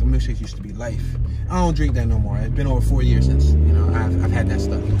milkshakes. The milkshakes used to be life. I don't drink that no more. It's been over 4 years since, you know, I've had that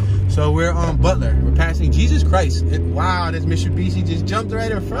stuff. So we're on Butler. We're passing Jesus Christ. Wow, this Mitsubishi just jumped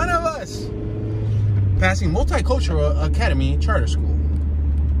right in front of us. Passing Multicultural Academy Charter School.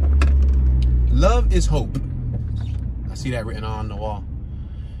 Love is hope. I see that written on the wall.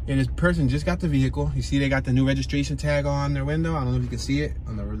 And this person just got the vehicle. You see they got the new registration tag on their window. I don't know if you can see it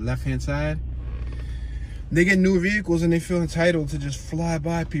on the left-hand side. They get new vehicles and they feel entitled to just fly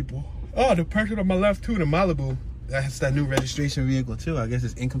by people. Oh, the person on my left too, the Malibu. That's that new registration vehicle too. I guess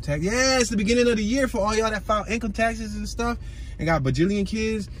it's income tax. Yeah, it's the beginning of the year for all y'all that file income taxes and stuff and got bajillion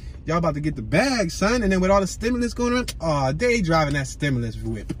kids. Y'all about to get the bag, son. And then with all the stimulus going on, oh, they driving that stimulus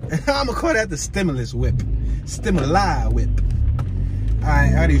whip. I'm gonna call that the stimulus whip. Stimuli whip. All right,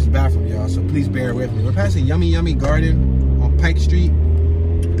 I gotta use the bathroom, y'all, so please bear with me. We're passing Yummy Yummy Garden on Pike Street.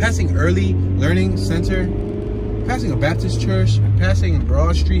 Passing Early Learning Center, passing a Baptist church, passing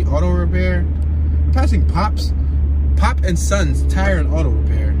Broad Street Auto Repair, passing Pop and Sons Tire and Auto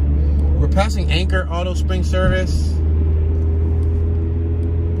Repair. We're passing Anchor Auto Spring Service.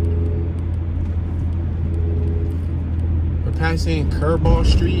 We're passing Kerbal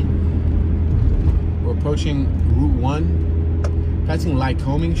Street. We're approaching Route 1. Passing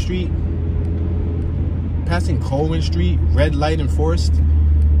Lycoming Street. Passing Colwyn Street. Red light enforced.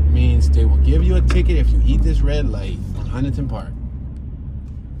 Means they will give you a ticket if you eat this red light on Huntington Park.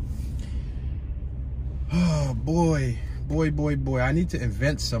 Oh boy. I need to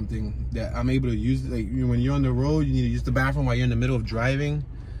invent something that I'm able to use. Like, when you're on the road, you need to use the bathroom while you're in the middle of driving.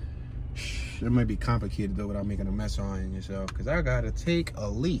 It might be complicated though without making a mess on yourself. Because I gotta take a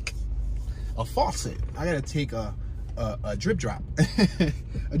leak, a faucet. I gotta take a drip drop,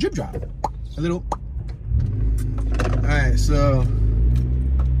 a drip drop, a little. All right, so.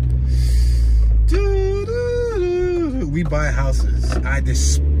 We buy houses. I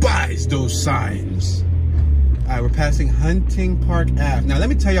despise those signs. All right, we're passing Hunting Park Ave. Now, let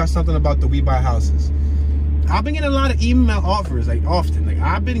me tell y'all something about the We Buy Houses. I've been getting a lot of email offers, like often. Like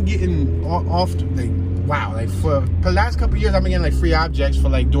I've been getting often, like wow, like for the last couple of years, I've been getting like free objects for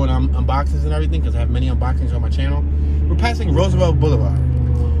like doing unboxings and everything because I have many unboxings on my channel. We're passing Roosevelt Boulevard.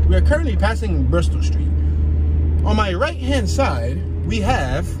 We are currently passing Bristol Street. On my right-hand side, we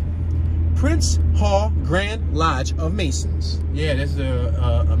have Prince Hall Grand Lodge of Masons. Yeah, there's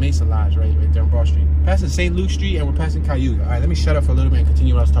a Mason Lodge right there on Broad Street. Passing St. Luke Street and we're passing Cayuga. All right, let me shut up for a little bit and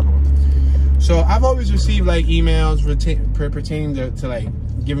continue what I was talking about. So I've always received like emails pertaining to like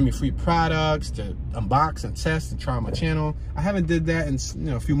giving me free products to unbox and test and try on my channel. I haven't did that in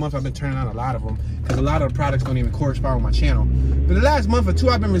a few months. I've been turning on a lot of them because a lot of the products don't even correspond with my channel. But the last month or two,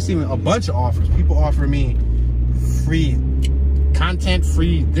 I've been receiving a bunch of offers. People offer me free content,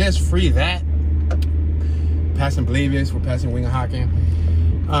 free this, free that. Passing Blavis, we're passing Wing of Hocking.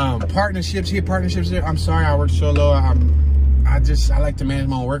 Partnerships here, partnerships there. I'm sorry I work solo. I like to manage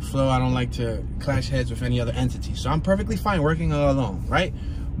my own workflow. I don't like to clash heads with any other entity. So I'm perfectly fine working alone, right?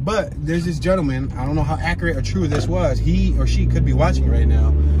 But there's this gentleman, I don't know how accurate or true this was. He or she could be watching right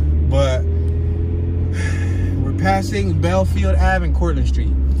now, but we're passing Belfield Ave and Cortlandt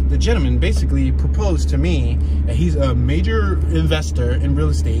Street. The gentleman basically proposed to me that he's a major investor in real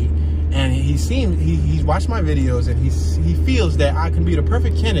estate, and he's watched my videos, and he feels that I can be the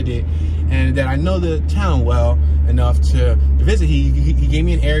perfect candidate, and that I know the town well enough to visit. He gave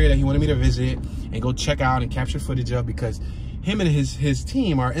me an area that he wanted me to visit and go check out and capture footage of, because him and his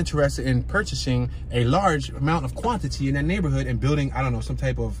team are interested in purchasing a large amount of quantity in that neighborhood and building, I don't know, some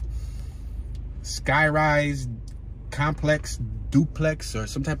type of skyrise complex, duplex, or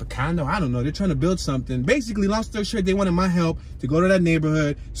some type of condo. I don't know. They're trying to build something. Basically, long story short, they wanted my help to go to that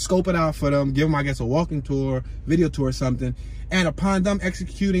neighborhood, scope it out for them, give them, I guess, a walking tour, video tour or something. And upon them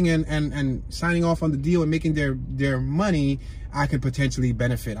executing and signing off on the deal and making their money, I could potentially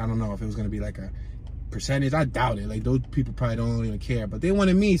benefit. I don't know if it was going to be like a percentage. I doubt it. Like, those people probably don't even care. But they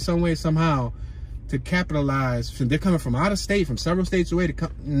wanted me some way, somehow, to capitalize. They're coming from out of state, from several states away to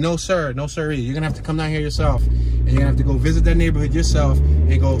come. No, sir. No, sir. You're going to have to come down here yourself. And you're going to have to go visit that neighborhood yourself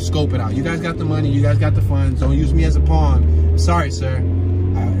and go scope it out. You guys got the money. You guys got the funds. Don't use me as a pawn. Sorry, sir.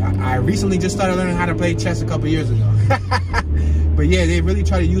 I recently just started learning how to play chess a couple years ago. But yeah, they really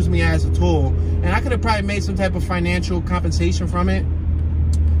try to use me as a tool. And I could have probably made some type of financial compensation from it.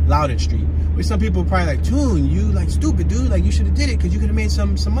 Loudon Street. Which some people are probably like, Tune, you like stupid, dude. Like, you should have did it because you could have made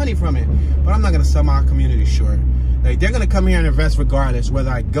some money from it. But I'm not going to sell my community short. Like, they're going to come here and invest regardless, whether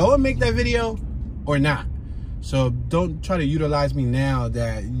I go and make that video or not. So don't try to utilize me now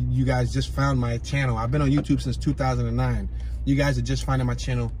that you guys just found my channel. I've been on YouTube since 2009. You guys are just finding my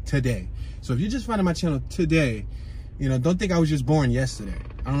channel today. So if you're just finding my channel today, you know, don't think I was just born yesterday.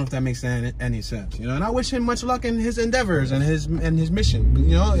 I don't know if that makes any sense, you know. And I wish him much luck in his endeavors and his mission.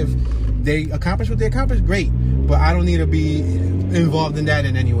 You know, if they accomplish what they accomplish, great. But I don't need to be involved in that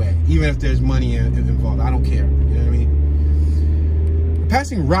in any way, even if there's money involved. I don't care. You know what I mean?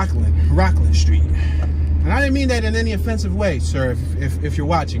 Passing Rockland Street, and I didn't mean that in any offensive way, sir. If you're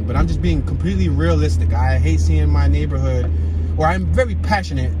watching, but I'm just being completely realistic. I hate seeing my neighborhood, or I'm very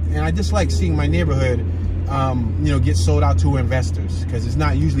passionate, and I dislike seeing my neighborhood. You know, get sold out to investors because it's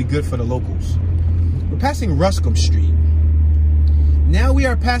not usually good for the locals. We're passing Ruscombe Street. Now we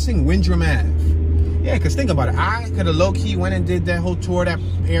are passing Windham Ave. Yeah, because think about it. I could have low-key went and did that whole tour, that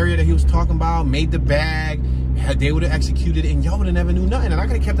area that he was talking about, made the bag, they would have executed it, and y'all would have never knew nothing. And I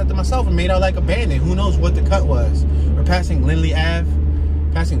could have kept that to myself and made out like a bandit. Who knows what the cut was? We're passing Lindley Ave,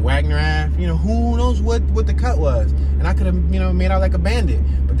 passing Wagner Ave. You know, who knows what the cut was? And I could have, you know, made out like a bandit.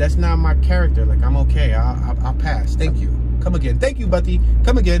 But that's not my character. Like, I'm okay. I'll pass. Thank you. Come again. Thank you, buddy.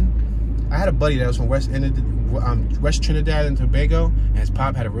 Come again. I had a buddy that was from West Trinidad and Tobago, and his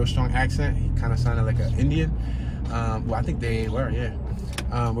pop had a real strong accent. He kind of sounded like an Indian. Well, I think they were, yeah.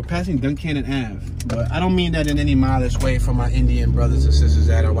 We're passing Duncannon Ave, but I don't mean that in any malice way for my Indian brothers and sisters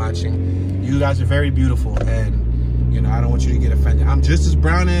that are watching. You guys are very beautiful, and, you know, I don't want you to get offended. I'm just as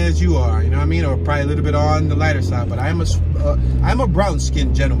brown as you are, you know what I mean? Or probably a little bit on the lighter side, but I'm a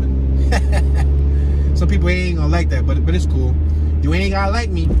brown-skinned gentleman. Some people ain't gonna like that, but it's cool. You ain't gotta like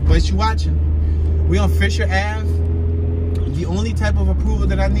me, but you watching. We on Fisher Ave. The only type of approval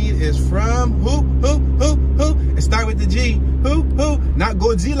that I need is from who? It start with the G. Who? Not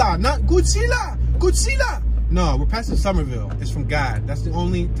Godzilla. Not Godzilla. Godzilla. No, we're passing Somerville. It's from God. That's the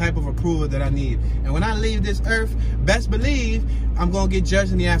only type of approval that I need. And when I leave this earth, best believe I'm going to get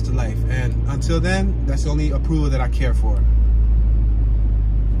judged in the afterlife. And until then, that's the only approval that I care for.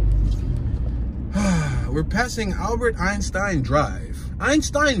 We're passing Albert Einstein Drive.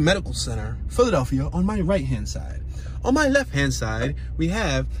 Einstein Medical Center, Philadelphia, on my right-hand side. On my left-hand side, we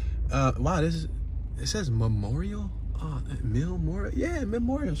have, wow, it says Memorial? Oh, Memorial? Yeah,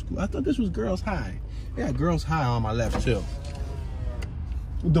 Memorial School. I thought this was Girls High. Yeah, Girls High on my left, too.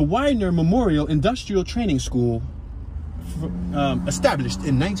 The Widener Memorial Industrial Training School, established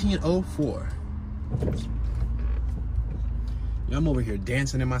in 1904. Yeah, I'm over here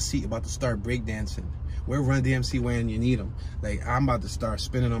dancing in my seat, about to start breakdancing. Where Run DMC when you need them. Like, I'm about to start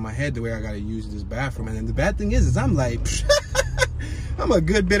spinning on my head the way I got to use this bathroom. And then the bad thing is I'm like, I'm a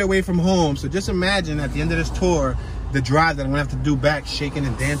good bit away from home. So just imagine at the end of this tour, the drive that I'm going to have to do back, shaking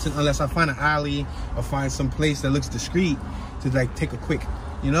and dancing, unless I find an alley or find some place that looks discreet to, like, take a quick,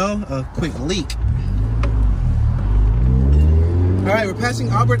 you know, a quick leak. All right, we're passing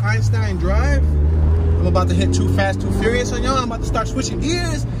Albert Einstein Drive. I'm about to hit Too Fast, Too Furious on y'all. I'm about to start switching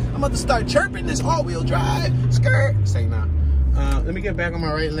gears. I'm about to start chirping this all-wheel drive. Skirt. Say nah. Let me get back on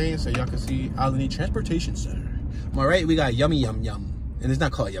my right lane so y'all can see Albany Transportation Center. On my right, we got Yummy Yum Yum. And it's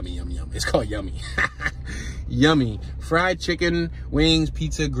not called Yummy Yum Yum. It's called Yummy. Yummy. Fried chicken, wings,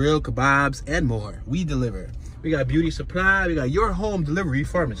 pizza, grill, kebabs, and more. We deliver. We got Beauty Supply. We got Your Home Delivery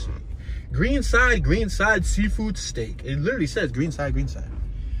Pharmacy. Greenside Seafood Steak. It literally says Greenside.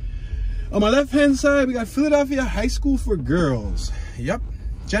 On my left-hand side, we got Philadelphia High School for Girls. Yep.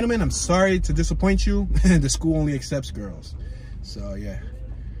 Gentlemen, I'm sorry to disappoint you. The school only accepts girls. So, yeah.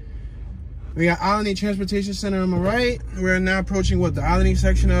 We got Albany Transportation Center on my right. We're now approaching, what, the Albany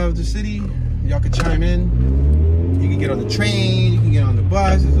section of the city. Y'all can chime in. You can get on the train. You can get on the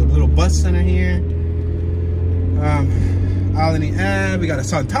bus. There's a little bus center here. Albany Ave. We got a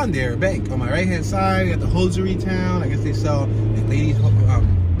Santander Bank on my right-hand side. We got the Hosiery Town. I guess they sell like ladies'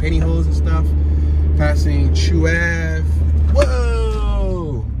 pantyhose and stuff. Passing Chew Ave.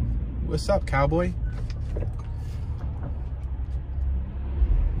 Whoa! What's up, cowboy?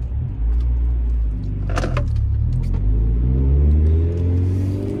 Alright.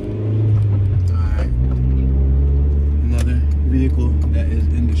 Another vehicle that is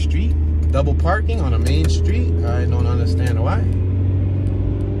in the street. Double parking on a main street. I don't understand why.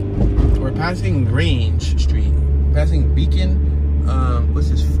 We're passing Grange Street. Passing Beacon. What's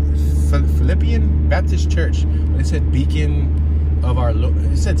this? Philippian Baptist Church. It said Beacon of Our Lord.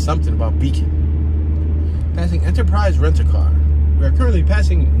 It said something about Beacon. Passing Enterprise Rent-A-Car. We are currently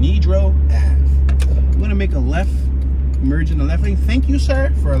passing Nedro Ave. I'm gonna make a left, merge in the left lane. Thank you,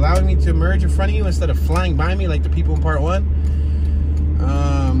 sir, for allowing me to merge in front of you instead of flying by me like the people in part 1.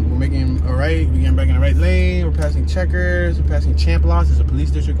 We're making a right. We're getting back in the right lane. We're passing Checkers. We're passing Champ Loss. There's a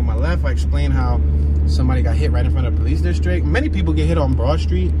police district on my left. I explained how somebody got hit right in front of the police district. Many people get hit on Broad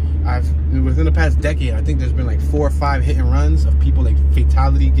Street. Within the past decade, I think there's been like 4 or 5 hit and runs of people like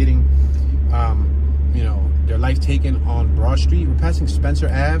fatality getting, you know, their life taken on Broad Street. We're passing Spencer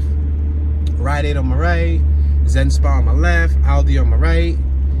Ave. Rite Aid on my right. Zen Spa on my left. Aldi on my right.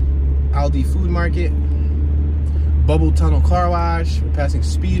 Aldi Food Market. Bubble Tunnel Car Wash. We're passing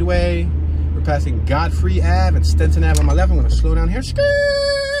Speedway. We're passing Godfrey Ave and Stenton Ave on my left. I'm going to slow down here.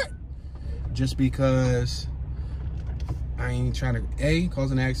 Just because I ain't trying to, A,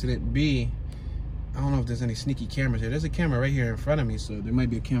 cause an accident. B, I don't know if there's any sneaky cameras here. There's a camera right here in front of me, so there might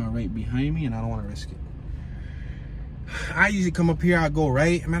be a camera right behind me, and I don't want to risk it. I usually come up here, I go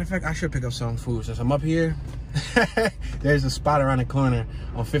right. Matter of fact, I should pick up some food since I'm up here. There's a spot around the corner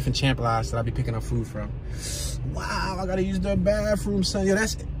on 5th and Champ Loss that I'll be picking up food from. Wow, I gotta use the bathroom, son. Yo,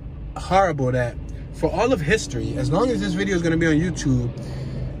 that's horrible that for all of history, as long as this video is gonna be on YouTube,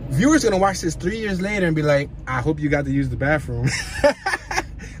 viewers gonna watch this 3 years later and be like, I hope you got to use the bathroom.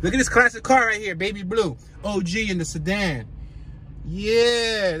 Look at this classic car right here, baby blue. OG in the sedan.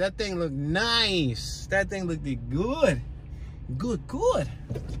 Yeah, that thing looked nice. That thing looked good. Good.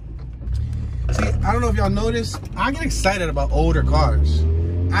 See, I don't know if y'all noticed, I get excited about older cars.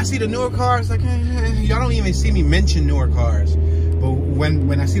 I see the newer cars, like, y'all don't even see me mention newer cars. But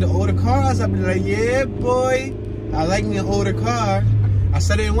when I see the older cars, I'll be like, yeah, boy, I like me an older car. I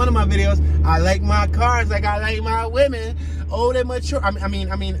said it in one of my videos. I like my cars like I like my women. Old and mature. I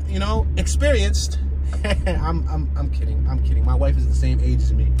mean, you know, experienced. I'm kidding. My wife is the same age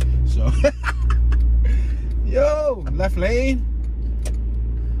as me. So, yo, left lane.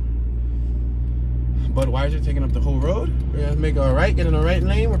 Budweiser taking up the whole road. We're gonna make a right, get in the right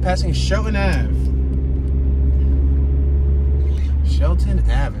lane. We're passing Cheltenham Ave. Cheltenham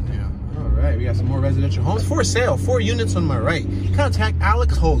Avenue. All right, we got some more residential homes for sale. 4 units on my right. Contact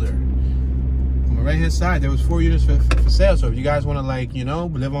Alex Holder. On my right hand side, there was 4 units for sale. So if you guys want to, like, you know,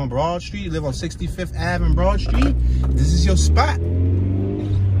 live on Broad Street, live on 65th Ave and Broad Street, this is your spot.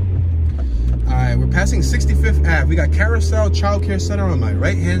 All right, we're passing 65th Ave. We got Carousel Child Care Center on my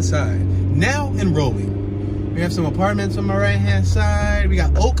right hand side. Now enrolling. We have some apartments on my right hand side. We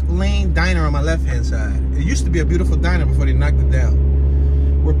got Oak Lane Diner on my left hand side. It used to be a beautiful diner before they knocked it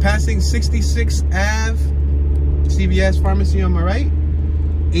down. We're passing 66th Ave, CVS Pharmacy on my right.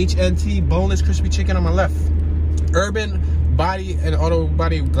 HNT Boneless Crispy Chicken on my left. Urban Body and Auto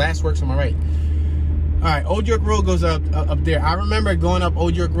Body Glassworks on my right. All right, Old York Road goes up there. I remember going up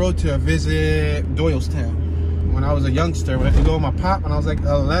Old York Road to visit Doylestown. When I was a youngster, when I could go with my pop, when I was like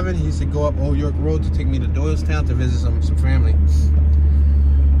 11, he used to go up Old York Road to take me to Doylestown to visit some family.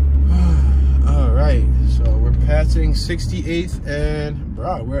 All right, so we're passing 68th and,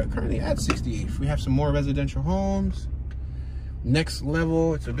 bro, we're currently at 68th. We have some more residential homes. Next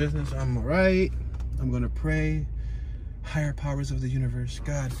level, it's a business on my right. I'm gonna pray. Higher powers of the universe,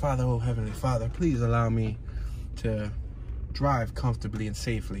 God, Father, oh Heavenly Father, please allow me to drive comfortably and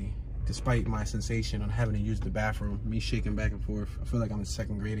safely, despite my sensation on having to use the bathroom, me shaking back and forth. I feel like I'm in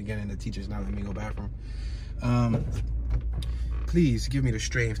 2nd grade again and the teacher's not letting me go bathroom. Please give me the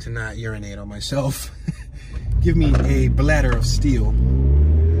strength to not urinate on myself. Give me a bladder of steel.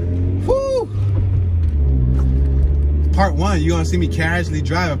 Woo! Part 1, you're gonna see me casually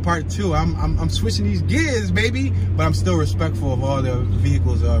drive. Part 2, I'm switching these gears, baby. But I'm still respectful of all the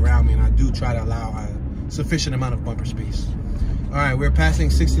vehicles around me, and I do try to allow a sufficient amount of bumper space. All right, we're passing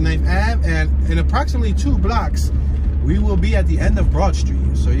 69th Ave, and in approximately 2 blocks, we will be at the end of Broad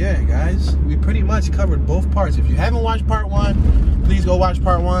Street. So yeah, guys, we pretty much covered both parts. If you haven't watched part 1, please go watch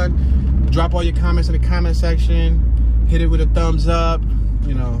part 1. Drop all your comments in the comment section. Hit it with a thumbs up.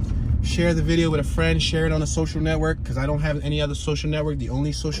 You know, share the video with a friend. Share it on a social network, because I don't have any other social network. The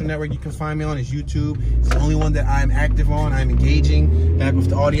only social network you can find me on is YouTube. It's the only one that I'm active on. I'm engaging back with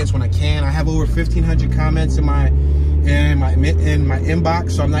the audience when I can. I have over 1,500 comments in my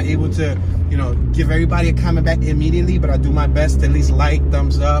inbox, so I'm not able to, you know, give everybody a comment back immediately, but I do my best to at least like,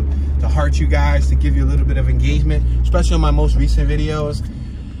 thumbs up, to heart you guys, to give you a little bit of engagement, especially on my most recent videos.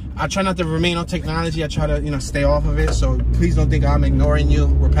 I try not to remain on technology. I try to, you know, stay off of it. So please don't think I'm ignoring you.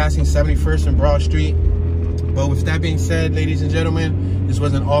 We're passing 71st and Broad Street. But with that being said, ladies and gentlemen, this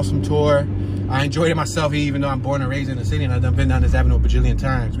was an awesome tour. I enjoyed it myself, even though I'm born and raised in the city and I've been down this avenue a bajillion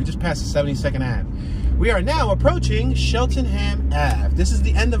times. We just passed the 72nd Ave. We are now approaching Cheltenham Ave. This is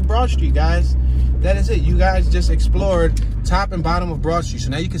the end of Broad Street, guys. That is it. You guys just explored top and bottom of Broad Street. So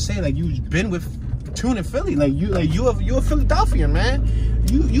now you can say, like, you've been with Tune in Philly. Like, you're a Philadelphian, man.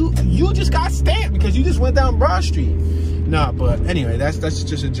 You just got stamped because you just went down Broad Street. Nah, but anyway, that's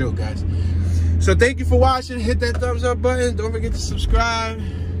just a joke, guys. So thank you for watching. Hit that thumbs up button. Don't forget to subscribe.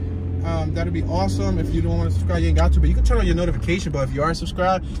 That'd be awesome. If you don't want to subscribe, you ain't got to, but you can turn on your notification bell. If you are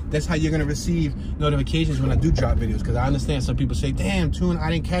subscribed, that's how you're gonna receive notifications when I do drop videos. Because I understand some people say, damn, Tune, I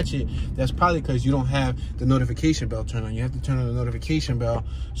didn't catch it. That's probably because you don't have the notification bell turned on. You have to turn on the notification bell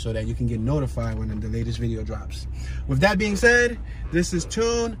so that you can get notified when the latest video drops. With that being said, this is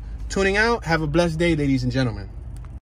Tune, tuning out. Have a blessed day, ladies and gentlemen.